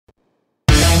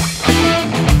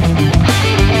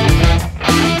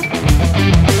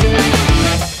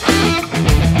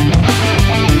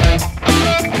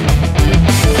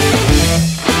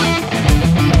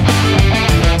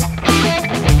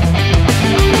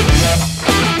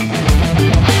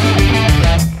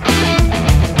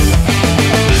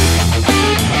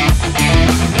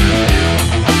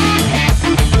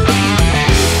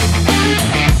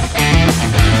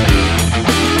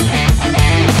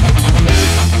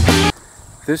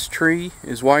This tree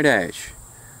is white ash.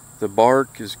 The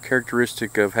bark is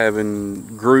characteristic of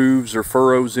having grooves or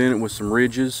furrows in it with some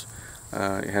ridges.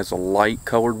 It has a light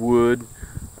colored wood.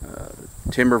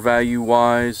 Timber value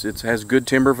wise, it has good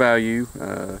timber value.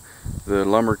 The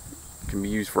lumber can be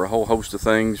used for a whole host of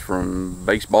things, from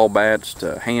baseball bats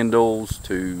to handles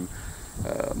to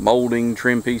molding,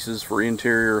 trim pieces for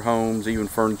interior homes, even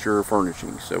furniture or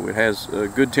furnishings. So it has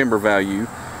good timber value.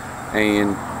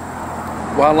 And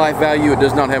wildlife value, it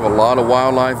does not have a lot of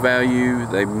wildlife value.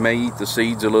 They may eat the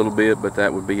seeds a little bit, but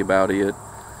that would be about it.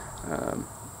 I'm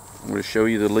going to show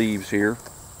you the leaves here.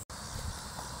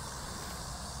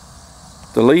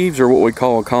 The leaves are what we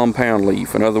call a compound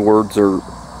leaf. In other words,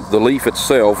 the leaf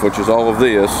itself, which is all of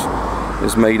this,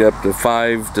 is made up of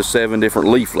 5 to 7 different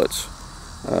leaflets,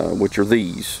 which are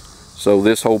these. So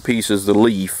this whole piece is the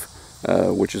leaf,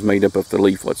 which is made up of the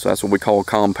leaflets. That's what we call a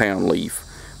compound leaf.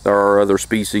 There are other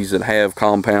species that have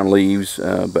compound leaves,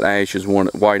 but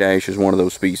white ash is one of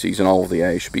those species, and all of the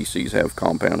ash species have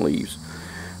compound leaves.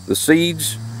 The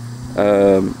seeds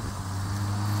are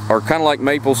kind of like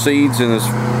maple seeds in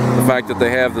the fact that they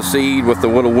have the seed with the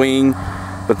little wing,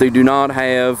 but they do not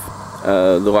have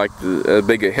a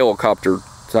big helicopter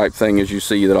type thing as you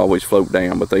see that always float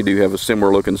down, but they do have a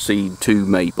similar looking seed to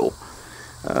maple.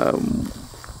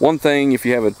 One thing, if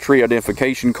you have a tree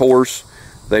identification course,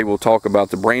 they will talk about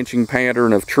the branching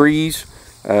pattern of trees.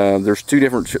 There's 2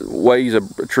 different ways a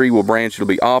tree will branch. It'll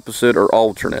be opposite or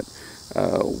alternate.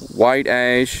 White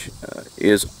ash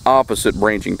is opposite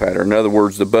branching pattern. In other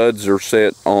words, the buds are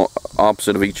set on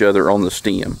opposite of each other on the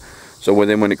stem. So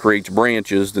then when it creates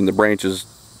branches, then the branches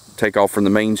take off from the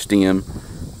main stem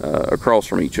across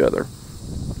from each other.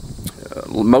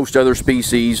 Most other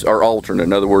species are alternate.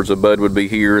 In other words, a bud would be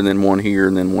here, and then one here,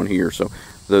 and then one here. So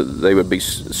they would be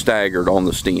staggered on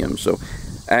the stem. So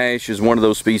ash is one of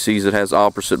those species that has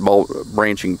opposite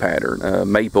branching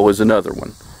pattern. Maple is another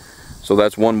one. So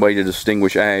that's one way to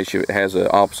distinguish ash. It has an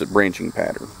opposite branching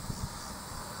pattern.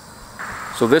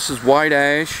 So this is white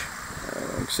ash.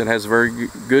 Like I said, it has very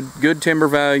good timber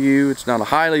value. It's not a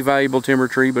highly valuable timber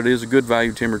tree, but it is a good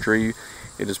value timber tree.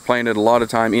 It is planted a lot of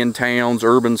time in towns,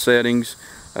 urban settings.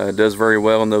 It does very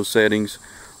well in those settings.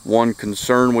 One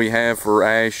concern we have for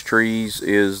ash trees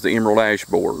is the emerald ash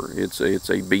borer. It's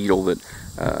a beetle that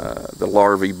the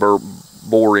larvae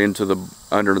bore into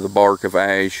under the bark of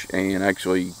ash, and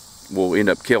actually will end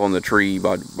up killing the tree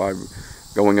by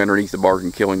going underneath the bark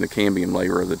and killing the cambium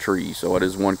layer of the tree. So it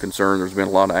is one concern. There's been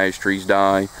a lot of ash trees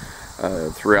die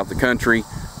throughout the country,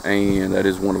 and that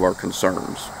is one of our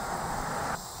concerns.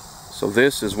 So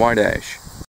this is white ash.